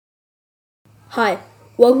Hi,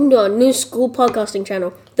 welcome to our new school podcasting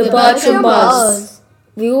channel, the Bertram Buzz.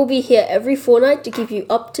 We will be here every fortnight to keep you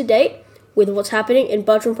up to date with what's happening in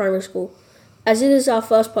Bertram Primary School. As it is our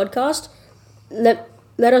first podcast, let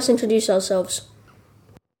us introduce ourselves.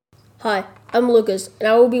 Hi, I'm Lucas, and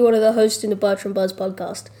I will be one of the hosts in the Bertram Buzz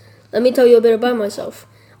podcast. Let me tell you a bit about myself.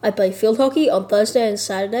 I play field hockey on Thursday and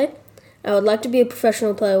Saturday, and I would like to be a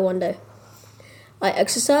professional player one day. I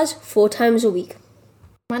exercise 4 times a week.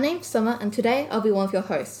 My name's Summer, and today I'll be one of your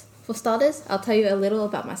hosts. For starters, I'll tell you a little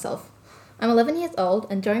about myself. I'm 11 years old,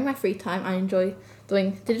 and during my free time I enjoy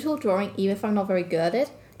doing digital drawing even if I'm not very good at it,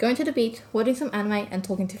 going to the beach, watching some anime, and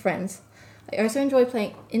talking to friends. I also enjoy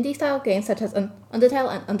playing indie-style games such as Undertale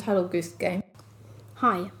and Untitled Goose Game.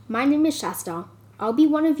 Hi, my name is Shasta. I'll be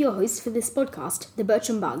one of your hosts for this podcast, the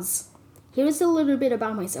Bertram Buzz. Here is a little bit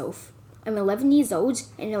about myself. I'm 11 years old,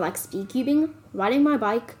 and I like speedcubing, riding my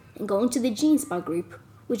bike, and going to the Genius Bar group,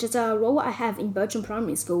 which is a role I have in Bertram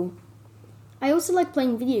Primary School. I also like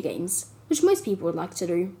playing video games, which most people would like to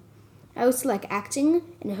do. I also like acting,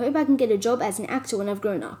 and I hope I can get a job as an actor when I've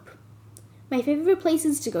grown up. My favourite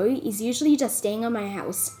places to go is usually just staying at my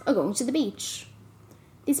house or going to the beach.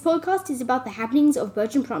 This podcast is about the happenings of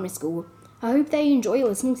Bertram Primary School. I hope that you enjoy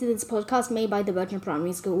listening to this podcast made by the Bertram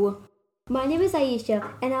Primary School. My name is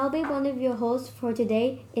Aisha, and I'll be one of your hosts for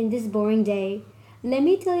today in this boring day. Let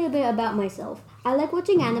me tell you a bit about myself. I like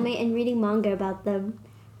watching anime and reading manga about them.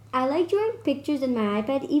 I like drawing pictures on my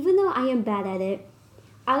iPad even though I am bad at it.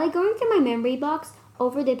 I like going through my memory box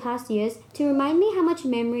over the past years to remind me how much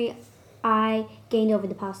memory I gained over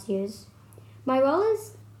the past years. My role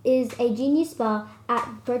is a genius bar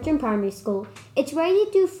at Bertram Primary School. It's where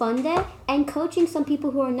you do fun there and coaching some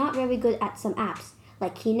people who are not very good at some apps,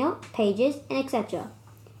 like Keynote, Pages, and etc.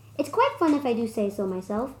 It's quite fun if I do say so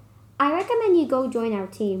myself. I recommend you go join our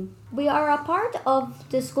team. We are a part of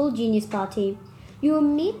the School Genius Bar team. You will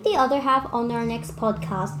meet the other half on our next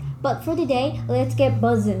podcast, but for today, let's get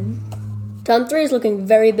buzzing. Term 3 is looking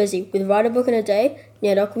very busy with Write a Book in a Day,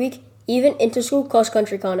 Near Duck Week, even Interschool Cross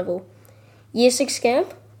Country Carnival, Year 6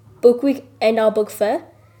 Camp, Book Week and our Book Fair,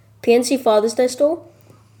 PNC Father's Day Store,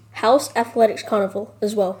 House Athletics Carnival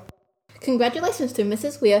as well. Congratulations to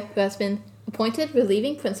Mrs. Weir, who has been appointed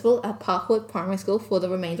relieving principal at Parkwood Primary School for the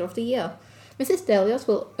remainder of the year. Mrs. Delios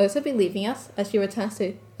will also be leaving us as she returns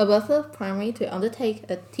to Alberta Primary to undertake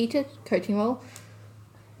a teacher coaching role.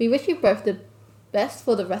 We wish you both the best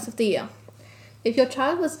for the rest of the year. If your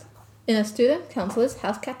child was in a student councilor's,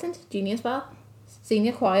 house captain's, genius bar,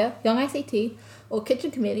 senior choir, young ICT, or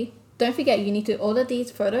kitchen committee, don't forget you need to order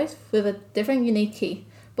these photos with a different unique key.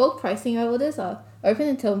 Bulk pricing orders are open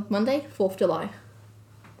until Monday, 4th July.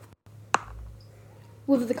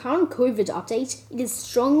 With the current COVID update, it is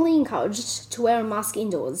strongly encouraged to wear a mask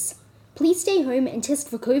indoors. Please stay home and test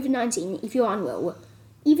for COVID-19 if you are unwell.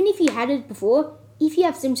 Even if you had it before, if you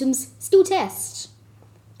have symptoms, still test.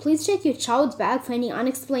 Please check your child's bag for any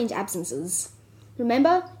unexplained absences.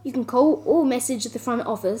 Remember, you can call or message the front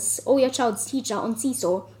office or your child's teacher on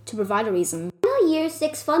Seesaw to provide a reason. Year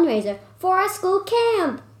 6 fundraiser for our school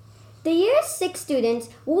camp. The Year 6 students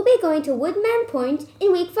will be going to Woodman Point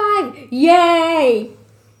in week 5. Yay!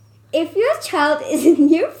 If your child is in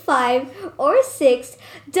year 5 or 6,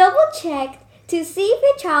 double check to see if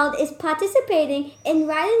your child is participating in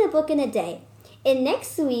writing a book in a day. In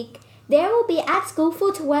next week, they will be at school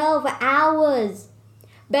for 12 hours.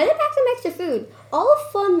 Better pack some extra food. All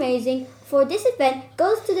fundraising for this event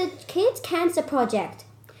goes to the Kids Cancer Project.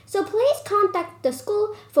 So please contact the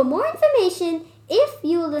school for more information if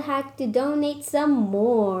you would like to donate some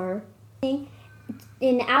more.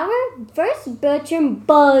 In our first Bertram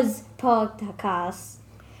Buzz podcast,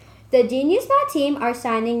 the Genius Bar team are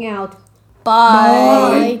signing out.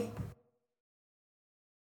 Bye.